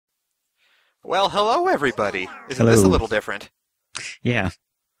Well, hello everybody. Isn't this a Hello. little different? Yeah.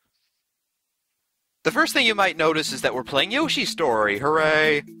 The first thing you might notice is that we're playing Yoshi's Story.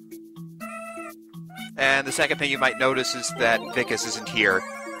 Hooray! And the second thing you might notice is that Vicus isn't here.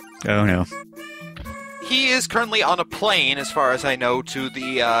 Oh no. He is currently on a plane, as far as I know, to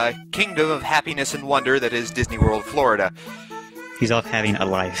the kingdom of happiness and wonder that is Disney World, Florida. He's off having a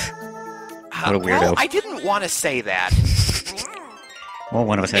life. What a weirdo. Well, I didn't want to say that. Well,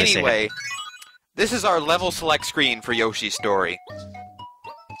 one of us has to say Anyway, this is our level select screen for Yoshi's Story.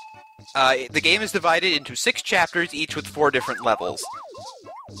 The game is divided into 6 chapters, each with 4 different levels.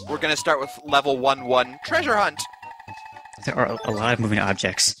 We're going to start with level 1-1, Treasure Hunt. it. There are a lot of moving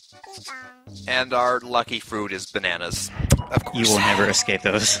objects. And our lucky fruit is bananas. Of course. You will never escape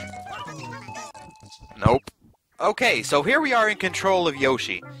those. Nope. Okay, so here we are in control of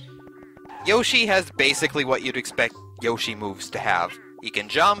Yoshi. Yoshi has basically what you'd expect Yoshi moves to have. He can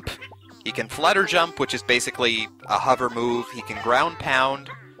jump, he can flutter jump, which is basically a hover move, he can ground pound,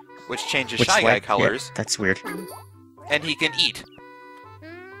 which changes Shy Guy colors, Yeah, that's weird. and he can eat.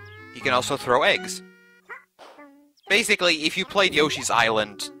 He can also throw eggs. Basically, if you played Yoshi's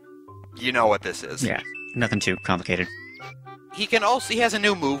Island, you know what this is. Yeah, nothing too complicated. He has a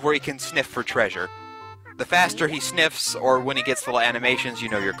new move where he can sniff for treasure. The faster he sniffs, or when he gets little animations, you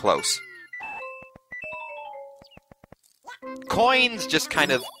know you're close. Coins just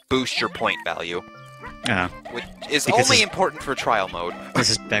kind of boost your point value, which is Because only it's- important for trial mode. This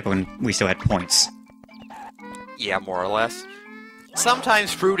is back when we still had points. Yeah, more or less.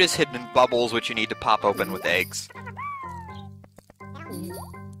 Sometimes fruit is hidden in bubbles, which you need to pop open with eggs.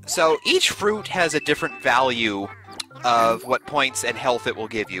 So each fruit has a different value of what points and health it will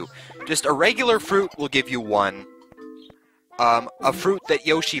give you. Just a regular fruit will give you 1. A fruit that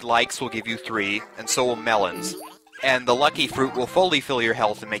Yoshi likes will give you 3, and so will melons. And the lucky fruit will fully fill your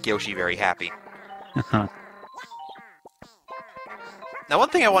health and make Yoshi very happy. Uh-huh. Now, one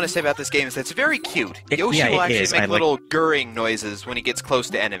thing I want to say about this game is that it's very cute. Yoshi yeah, will it actually is. make I like- little gurring noises when he gets close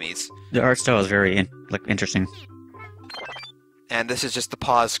to enemies. The art style is very interesting. And this is just the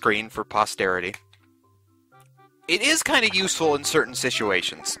pause screen for posterity. It is kind of useful in certain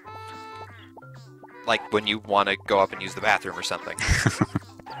situations. Like when you want to go up and use the bathroom or something.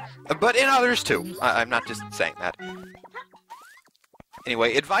 But in others too. I'm not just saying that.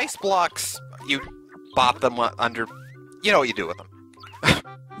 Anyway, advice blocks, you bop them under... You know what you do with them.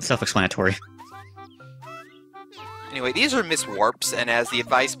 Self-explanatory. Anyway, these are Miss Warps, and as the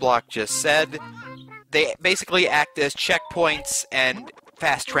advice block just said, they basically act as checkpoints and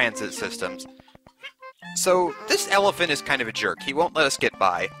fast transit systems. So, this elephant is kind of a jerk. He won't let us get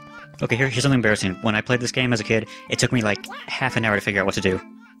by. Okay, here's something embarrassing. When I played this game as a kid, it took me like half an hour to figure out what to do.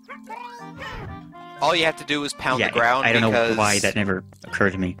 All you have to do is pound Yeah, the ground I don't because... know why that never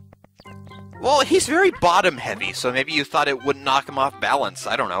occurred to me. Well, he's very bottom-heavy, so maybe you thought it wouldn't knock him off balance.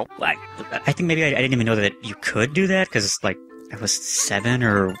 I don't know. Like, I think maybe I didn't even know that you could do that, because, like, I was 7,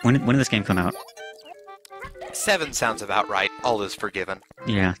 or... When did this game come out? 7 sounds about right. All is forgiven.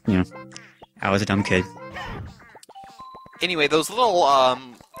 Yeah, I was a dumb kid. Anyway, those little,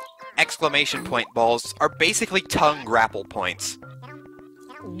 exclamation point balls are basically tongue grapple points.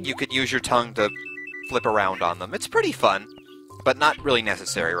 You could use your tongue to flip around on them. It's pretty fun, but not really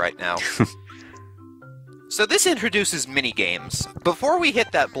necessary right now. So this introduces mini-games. Before we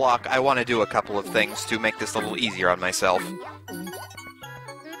hit that block, I want to do a couple of things to make this a little easier on myself.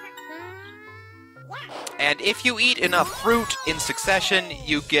 And if you eat enough fruit in succession,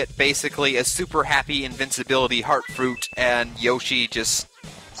 you get basically a super happy invincibility heart fruit, and Yoshi just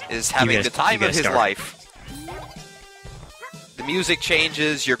is having the time of his life. The music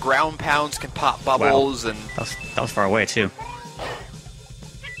changes, your ground pounds can pop bubbles, and That was far away, too.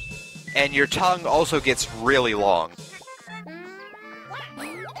 your tongue also gets really long.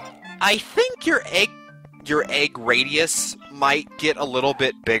 I think your egg radius might get a little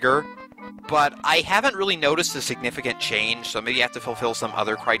bit bigger, but I haven't really noticed a significant change, so maybe you have to fulfill some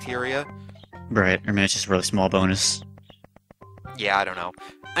other criteria. Right, or maybe it's just a really small bonus. Yeah, I don't know.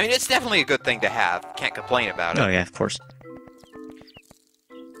 I mean, it's definitely a good thing to have. Can't complain about it. Oh yeah, of course.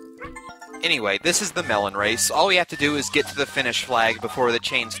 Anyway, this is the melon race. All we have to do is get to the finish flag before the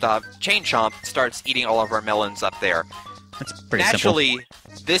chain chomp starts eating all of our melons up there. That's pretty Naturally,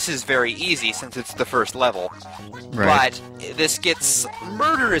 this is very easy since it's the first level. simple. Right. But this gets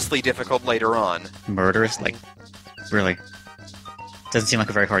murderously difficult later on. Murderous? Like, really? Doesn't seem like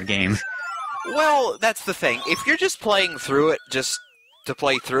a very hard game. Well, that's the thing. If you're just playing through it just to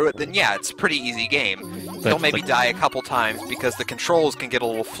play through it, then yeah, it's a pretty easy game. You'll maybe die a couple times because the controls can get a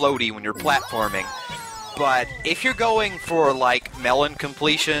little floaty when you're platforming. But if you're going for, like, melon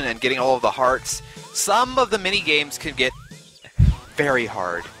completion and getting all of the hearts, some of the mini-games can get very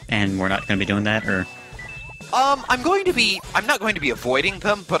hard. And we're not going to be doing that, or? I'm not going to be avoiding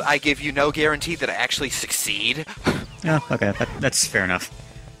them, but I give you no guarantee that I actually succeed. Oh, okay, that's fair enough.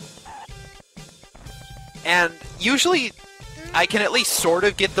 And usually, I can at least sort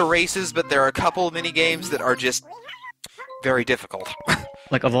of get the races, but there are a couple of mini-games that are just very difficult.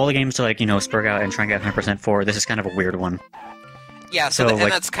 Like, of all the games to, like, spurg out and try and get 100% for, this is kind of a weird one. Yeah, so and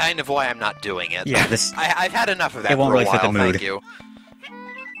that's kind of why I'm not doing it. Yeah, this... I've had enough of that it won't for a really while, fit the mood. thank you.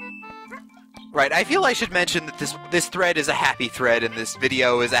 Right, I feel I should mention that this thread is a happy thread, and this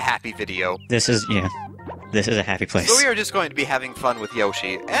video is a happy video. This is a happy place. So we are just going to be having fun with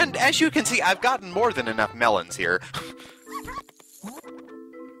Yoshi. And as you can see, I've gotten more than enough melons here.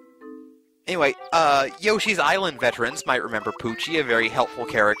 Anyway, Yoshi's Island veterans might remember Poochie, a very helpful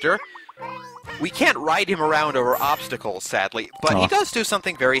character. We can't ride him around over obstacles, sadly, but he does do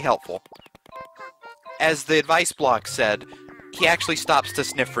something very helpful. As the advice block said, he actually stops to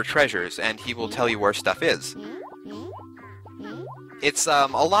sniff for treasures, and he will tell you where stuff is. It's a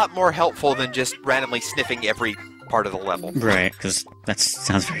lot more helpful than just randomly sniffing every part of the level. Right, because that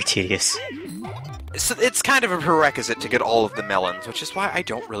sounds very tedious. So it's kind of a prerequisite to get all of the melons, which is why I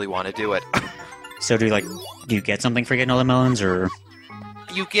don't really want to do it. So do you get something for getting all the melons, or...?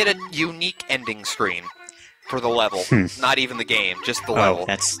 You get a unique ending screen for the level. Not even the game, just the level.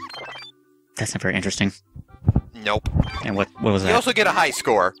 That's not very interesting. Nope. And what was that? You also get a high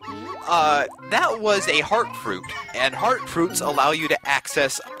score. That was a heart fruit, and heart fruits allow you to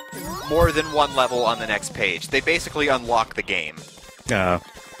access more than one level on the next page. They basically unlock the game.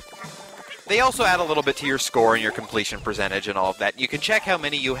 They also add a little bit to your score and your completion percentage and all of that. You can check how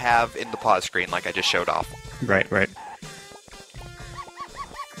many you have in the pause screen, like I just showed off. Right.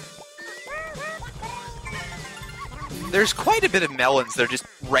 There's quite a bit of melons. They're just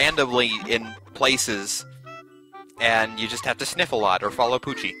randomly in places, and you just have to sniff a lot or follow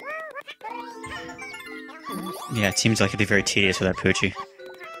Poochie. Yeah, it seems like it'd be very tedious without Poochie.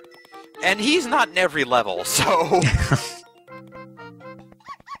 And he's not in every level, so...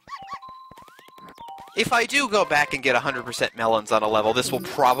 If I do go back and get 100% melons on a level, this will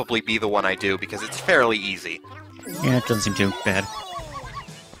probably be the one I do, because it's fairly easy. Yeah, it doesn't seem too bad.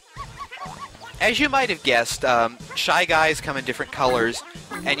 As you might have guessed, Shy Guys come in different colors,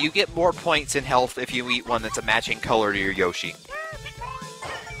 and you get more points in health if you eat one that's a matching color to your Yoshi.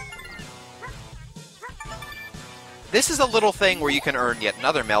 This is a little thing where you can earn yet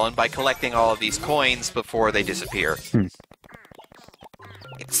another melon by collecting all of these coins before they disappear.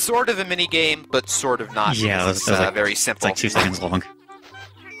 It's sort of a mini-game, but sort of not. Yeah, it's like, very simple. It's like 2 seconds long.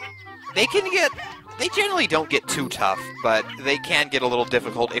 They generally don't get too tough, but they can get a little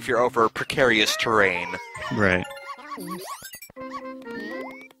difficult if you're over precarious terrain. Right.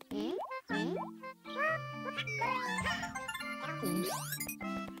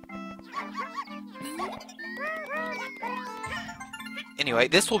 Anyway,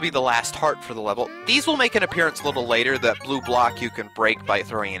 this will be the last heart for the level. These will make an appearance a little later. That blue block you can break by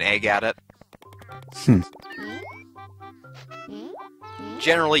throwing an egg at it.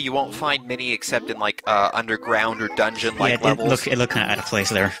 Generally, you won't find many except in, like, underground or dungeon-like levels. It looked kind of out of place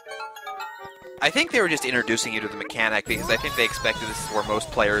there. I think they were just introducing you to the mechanic, because I think they expected this is where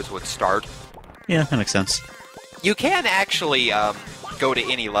most players would start. Yeah, that makes sense. You can actually go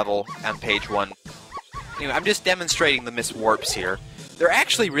to any level on page 1. Anyway, I'm just demonstrating the missed warps here. They're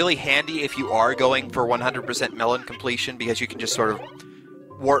actually really handy if you are going for 100% melon completion, because you can just sort of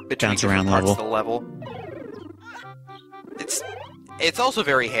warp between different parts of the level. It's also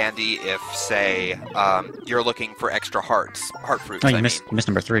very handy if, say, you're looking for extra heart fruits. Oh, you missed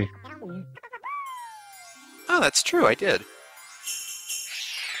number 3. Oh, that's true, I did.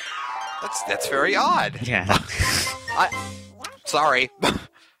 That's very odd. Yeah. Sorry.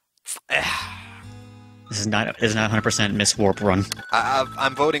 This is not 100% Miss Warp run.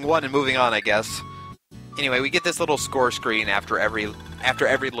 I'm voting 1 and moving on, I guess. Anyway, we get this little score screen after every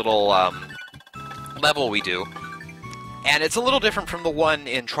little level we do. And it's a little different from the one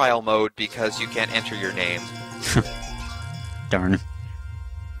in trial mode because you can't enter your name. Darn.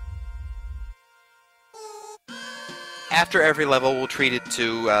 After every level, we'll treat it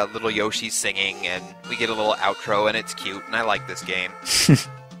to little Yoshi singing, and we get a little outro, and it's cute, and I like this game.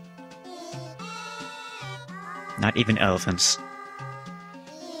 Not even elephants.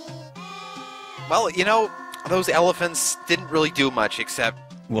 Well, you know, those elephants didn't really do much except...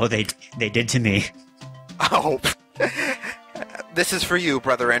 Well, they did to me. Oh. This is for you,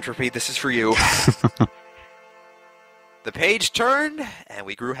 Brother Entropy. This is for you. The page turned, and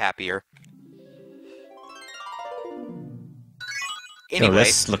we grew happier. Anyway,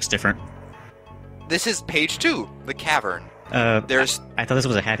 this looks different. this is page 2, the cavern. I thought this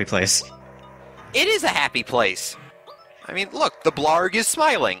was a happy place. It is a happy place. I mean, look, the blarg is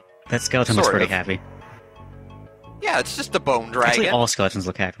smiling. That skeleton looks Sort pretty of. happy. Yeah, it's just a bone dragon. Actually, all skeletons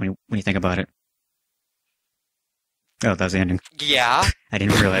look happy when you think about it. Oh, that was the ending. Yeah. I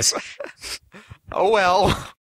didn't realize. Oh well.